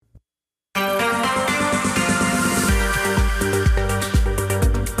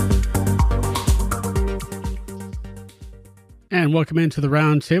And welcome into the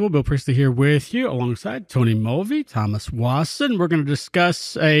round table. Bill Priestley here with you alongside Tony Mulvey, Thomas Wasson. We're going to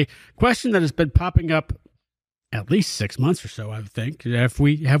discuss a question that has been popping up at least 6 months or so, I think. Have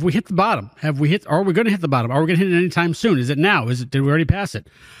we hit the bottom? Are we going to hit the bottom? Are we going to hit it anytime soon? Is it now? Did we already pass it?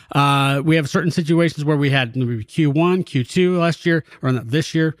 We have certain situations where we had maybe Q1, Q2 last year, or not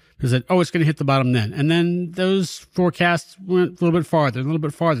this year, because it's going to hit the bottom then. And then those forecasts went a little bit farther.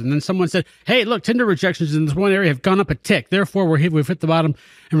 And then someone said, hey, look, tender rejections in this one area have gone up a tick. Therefore, we've hit the bottom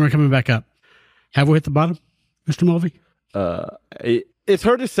and we're coming back up. Have we hit the bottom, Mr. Mulvey? It's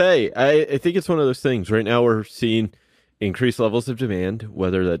hard to say. I think it's one of those things. Right now we're seeing increased levels of demand,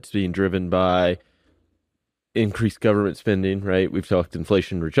 whether that's being driven by increased government spending, right? We've talked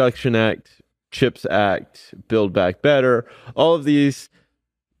Inflation Reduction Act, CHIPS Act, Build Back Better, all of these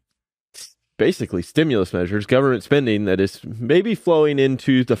basically stimulus measures, government spending that is maybe flowing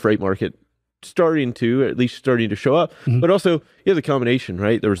into the freight market, starting to show up. Mm-hmm. But also, you have the combination,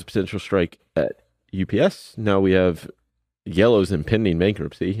 right? There was a potential strike at UPS. Now we have Yellow's impending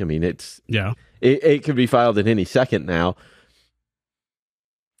bankruptcy. I mean, it could be filed at any second now.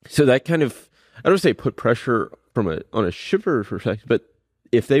 So that kind of, I don't say put pressure on a shipper perspective, but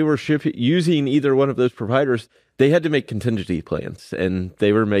if they were using either one of those providers, they had to make contingency plans, and they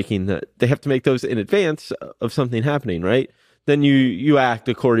have to make those in advance of something happening, right? Then you act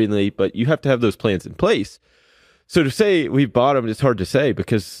accordingly, but you have to have those plans in place. So to say we've bottomed, it's hard to say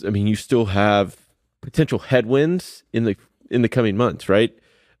because, I mean, you still have potential headwinds in the coming months, right?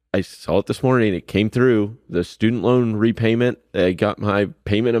 I saw it this morning. It came through. The student loan repayment, I got my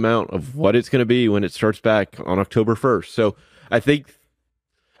payment amount of what it's going to be when it starts back on October 1st. So I think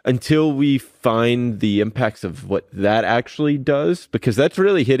until we find the impacts of what that actually does, because that's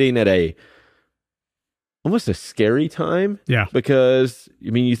really hitting at almost a scary time. Yeah. Because, I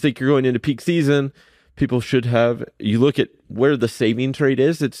mean, you think you're going into peak season, you look at where the savings rate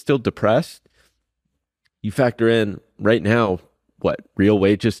is, it's still depressed. You factor in right now, real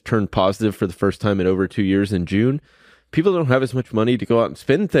wages turned positive for the first time in over 2 years in June. People don't have as much money to go out and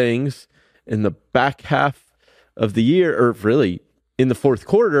spend things in the back half of the year, or really in the fourth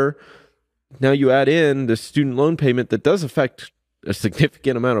quarter. Now you add in the student loan payment that does affect a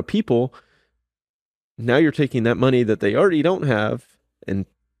significant amount of people. Now you're taking that money that they already don't have and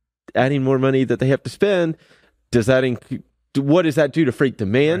adding more money that they have to spend. What does that do to freight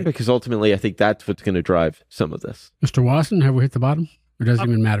demand? Right. Because ultimately, I think that's what's going to drive some of this. Mr. Wasson, have we hit the bottom? Or does it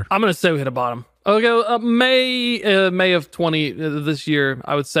even matter? I'm going to say we hit a bottom. Okay, May of 20 this year,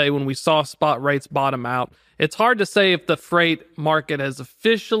 I would say when we saw spot rates bottom out. It's hard to say if the freight market is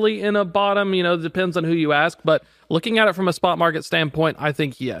officially in a bottom. It depends on who you ask. But looking at it from a spot market standpoint, I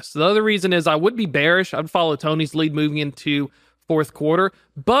think yes. The other reason is I would be bearish. I'd follow Tony's lead moving into fourth quarter.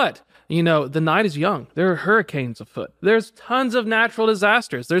 But the night is young. There are hurricanes afoot. There's tons of natural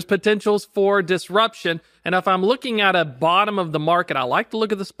disasters. There's potentials for disruption. And if I'm looking at a bottom of the market, I like to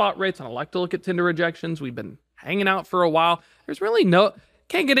look at the spot rates and I like to look at tender rejections. We've been hanging out for a while. There's really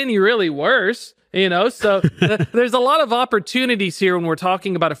can't get any really worse. So there's a lot of opportunities here when we're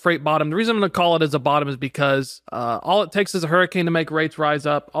talking about a freight bottom. The reason I'm going to call it as a bottom is because all it takes is a hurricane to make rates rise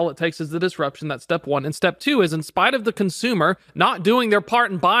up. All it takes is the disruption. That's step one. And step two is, in spite of the consumer not doing their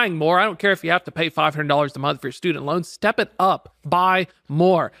part and buying more, I don't care if you have to pay $500 a month for your student loans, step it up, buy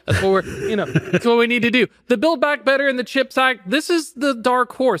more. That's what that's what we need to do. The Build Back Better and the CHIPS Act, this is the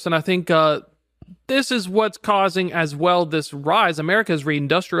dark horse. And I think this is what's causing as well this rise. America is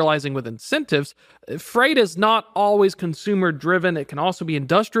reindustrializing with incentives. Freight is not always consumer driven. It can also be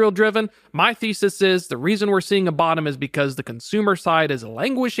industrial driven. My thesis is the reason we're seeing a bottom is because the consumer side is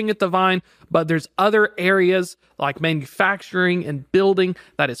languishing at the vine, but there's other areas like manufacturing and building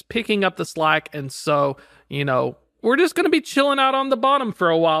that is picking up the slack. And so, we're just going to be chilling out on the bottom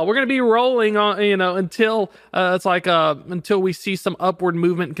for a while. We're going to be rolling on, until until we see some upward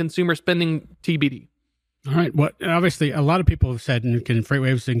movement in consumer spending, TBD. All right. Well, obviously, a lot of people have said, and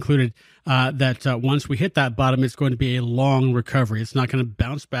FreightWaves included, that once we hit that bottom, it's going to be a long recovery. It's not going to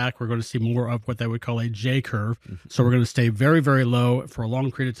bounce back. We're going to see more of what they would call a J curve. Mm-hmm. So we're going to stay very, very low for a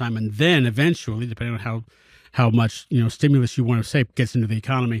long period of time, and then eventually, depending on how much stimulus you want to say gets into the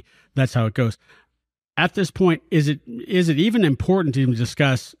economy, that's how it goes. At this point, is it even important to even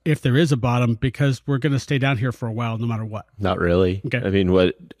discuss if there is a bottom, because we're going to stay down here for a while no matter what? Not really. Okay. I mean,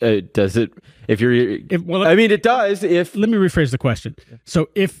 what does it? It does. If let me rephrase the question. So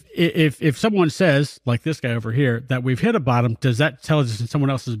if someone says, like this guy over here, that we've hit a bottom, does that tell us in someone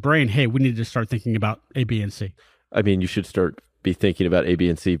else's brain, hey, we need to start thinking about A, B, and C? I mean, you should be thinking about A, B,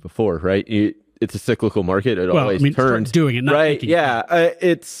 and C before, right? It's a cyclical market. It always turns. Start doing it, not right? thinking. Yeah,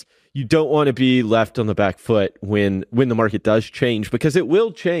 you don't want to be left on the back foot when the market does change, because it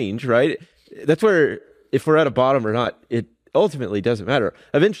will change, right? That's where, if we're at a bottom or not, it ultimately doesn't matter.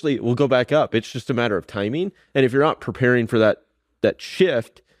 Eventually, it will go back up. It's just a matter of timing. And if you're not preparing for that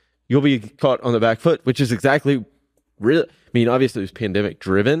shift, you'll be caught on the back foot, which is exactly really, I mean, obviously it was pandemic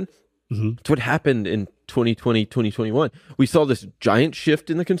driven. Mm-hmm. It's what happened in 2020, 2021. We saw this giant shift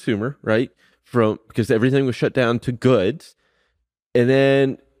in the consumer, right? Because everything was shut down, to goods. And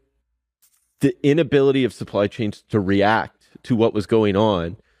then the inability of supply chains to react to what was going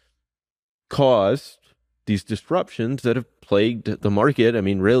on caused these disruptions that have plagued the market. I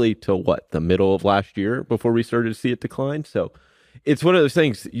mean, really till the middle of last year before we started to see it decline. So it's one of those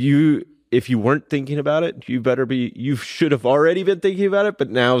things, if you weren't thinking about it, you should have already been thinking about it, but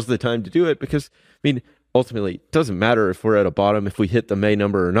now's the time to do it, because, I mean, ultimately, it doesn't matter if we're at a bottom, if we hit the May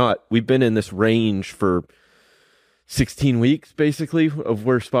number or not. We've been in this range for 16 weeks, basically, of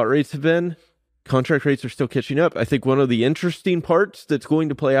where spot rates have been. Contract rates are still catching up. I think one of the interesting parts that's going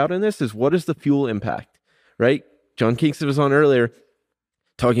to play out in this is, what is the fuel impact, right? John Kingston was on earlier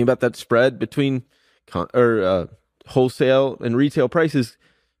talking about that spread between wholesale and retail prices.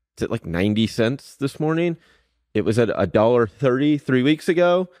 It's at like 90 cents this morning. It was at $1.30 3 weeks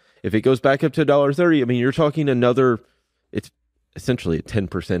ago. If it goes back up to $1.30, I mean, you're talking it's essentially a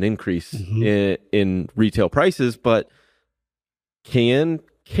 10% increase in retail prices. But can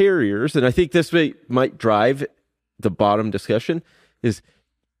carriers, and I think this might drive the bottom discussion, is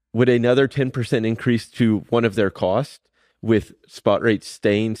would another 10% increase to one of their costs with spot rates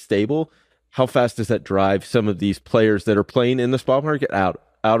staying stable, how fast does that drive some of these players that are playing in the spot market out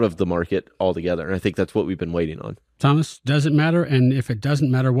of the market altogether? And I think that's what we've been waiting on. Thomas, does it matter? And if it doesn't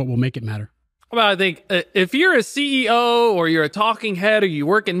matter, what will make it matter? Well, I think if you're a CEO or you're a talking head or you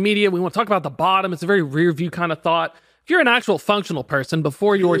work in media, we want to talk about the bottom. It's a very rear view kind of thought. If you're an actual functional person,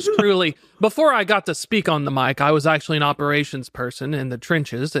 before I got to speak on the mic, I was actually an operations person in the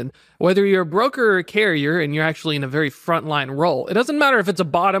trenches. And whether you're a broker or a carrier and you're actually in a very frontline role, it doesn't matter if it's a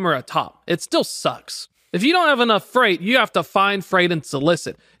bottom or a top. It still sucks. If you don't have enough freight, you have to find freight and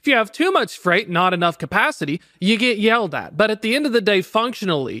solicit. If you have too much freight, not enough capacity, you get yelled at. But at the end of the day,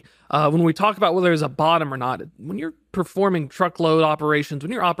 functionally, when we talk about whether there's a bottom or not, when you're performing truckload operations,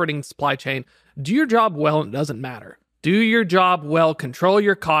 when you're operating supply chain, do your job well and it doesn't matter. Do your job well, control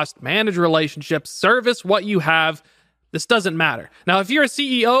your cost, manage relationships, service what you have. This doesn't matter. Now, if you're a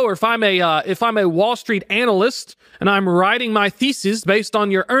CEO or if I'm a Wall Street analyst and I'm writing my thesis based on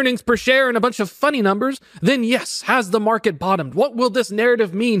your earnings per share and a bunch of funny numbers, then yes, has the market bottomed? What will this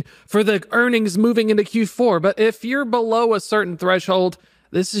narrative mean for the earnings moving into Q4? But if you're below a certain threshold,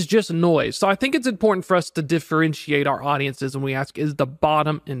 this is just noise. So I think it's important for us to differentiate our audiences when we ask, is the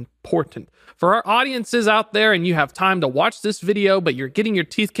bottom important? For our audiences out there and you have time to watch this video, but you're getting your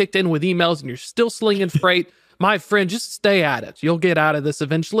teeth kicked in with emails and you're still slinging freight, my friend, just stay at it. You'll get out of this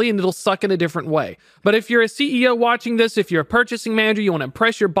eventually and it'll suck in a different way. But if you're a CEO watching this, if you're a purchasing manager, you want to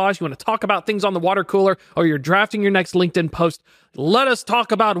impress your boss, you want to talk about things on the water cooler, or you're drafting your next LinkedIn post, let us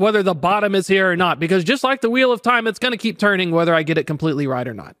talk about whether the bottom is here or not. Because just like the wheel of time, it's going to keep turning whether I get it completely right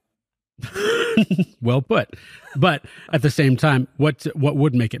or not. Well put. But at the same time, what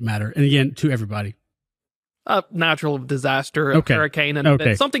would make it matter? And again, to everybody. A natural disaster, a hurricane,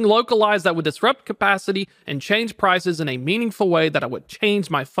 and something localized that would disrupt capacity and change prices in a meaningful way that would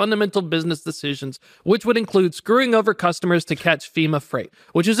change my fundamental business decisions, which would include screwing over customers to catch FEMA freight,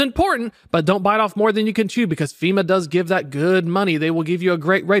 which is important, but don't bite off more than you can chew, because FEMA does give that good money. They will give you a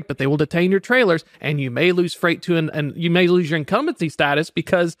great rate, but they will detain your trailers, and you may lose freight and you may lose your incumbency status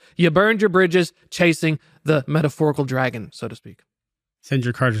because you burned your bridges chasing the metaphorical dragon, so to speak. Send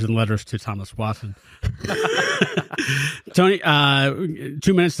your cards and letters to Thomas Wasson. Tony, 2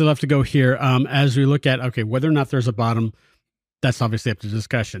 minutes left to go here. As we look at, whether or not there's a bottom, that's obviously up to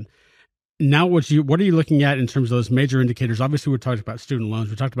discussion. Now, what are you looking at in terms of those major indicators? Obviously, we're talking about student loans.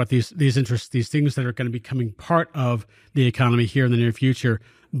 We talked about these interests, these things that are going to be becoming part of the economy here in the near future.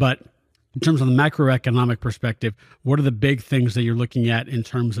 But in terms of the macroeconomic perspective, what are the big things that you're looking at in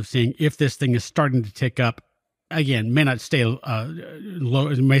terms of seeing if this thing is starting to tick up? Again, may not stay low.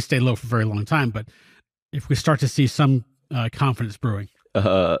 It may stay low for a very long time, but if we start to see some confidence brewing,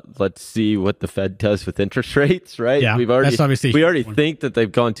 let's see what the Fed does with interest rates. Right? Yeah, we already think that they've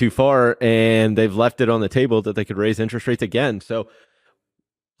gone too far and they've left it on the table that they could raise interest rates again. So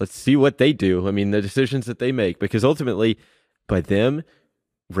let's see what they do. I mean, the decisions that they make, because ultimately, by them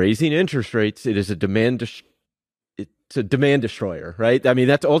raising interest rates, it is a demand. It's a demand destroyer, right? I mean,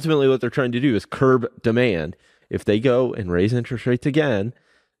 that's ultimately what they're trying to do, is curb demand. If they go and raise interest rates again,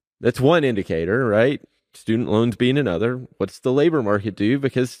 that's one indicator, right? student loans being another. What's the labor market do?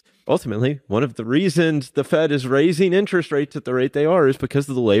 Because ultimately, one of the reasons the Fed is raising interest rates at the rate they are is because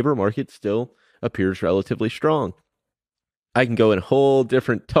the labor market still appears relatively strong. I can go in a whole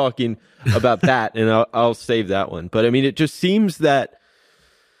different talking about that, and I'll save that one. But I mean, it just seems that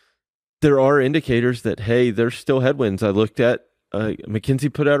there are indicators that, hey, there's still headwinds. I looked at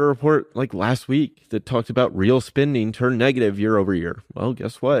McKinsey put out a report like last week that talked about real spending turned negative year over year. Well,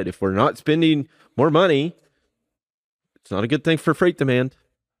 guess what? If we're not spending more money, it's not a good thing for freight demand.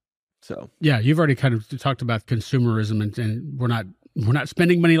 So yeah, you've already kind of talked about consumerism, and we're not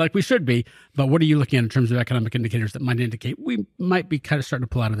spending money like we should be. But what are you looking at in terms of economic indicators that might indicate we might be kind of starting to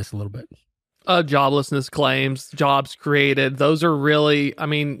pull out of this a little bit? Joblessness claims, jobs created. Those are really, I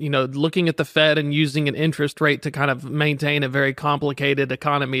mean, looking at the Fed and using an interest rate to kind of maintain a very complicated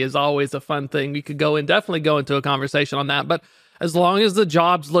economy is always a fun thing. We could definitely go into a conversation on that. But as long as the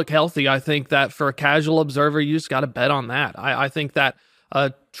jobs look healthy, I think that for a casual observer, you just got to bet on that. I think that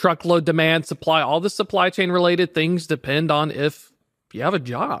truckload demand, supply, all the supply chain related things depend on if you have a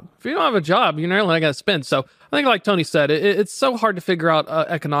job. If you don't have a job, you're not going to spend. So I think, like Tony said, it's so hard to figure out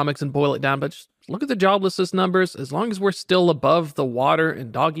economics and boil it down. But just look at the joblessness numbers. As long as we're still above the water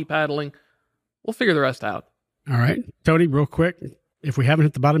and doggy paddling, we'll figure the rest out. All right, Tony, real quick. If we haven't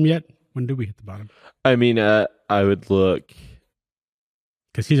hit the bottom yet, when do we hit the bottom? I mean, I would look.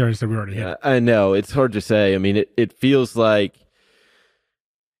 Because he's already said we already hit it. I know. It's hard to say. I mean, it feels like.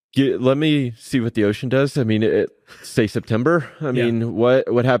 Let me see what the ocean does. I mean, say September. I mean,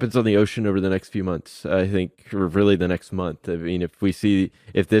 what happens on the ocean over the next few months? I think, or really the next month. I mean, if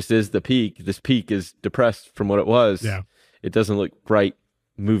this is the peak, this peak is depressed from what it was. Yeah. It doesn't look bright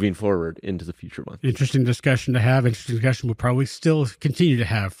moving forward into the future months. Interesting discussion to have. Interesting discussion we'll probably still continue to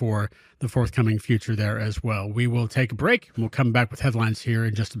have for the forthcoming future there as well. We will take a break and we'll come back with headlines here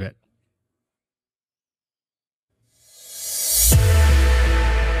in just a bit.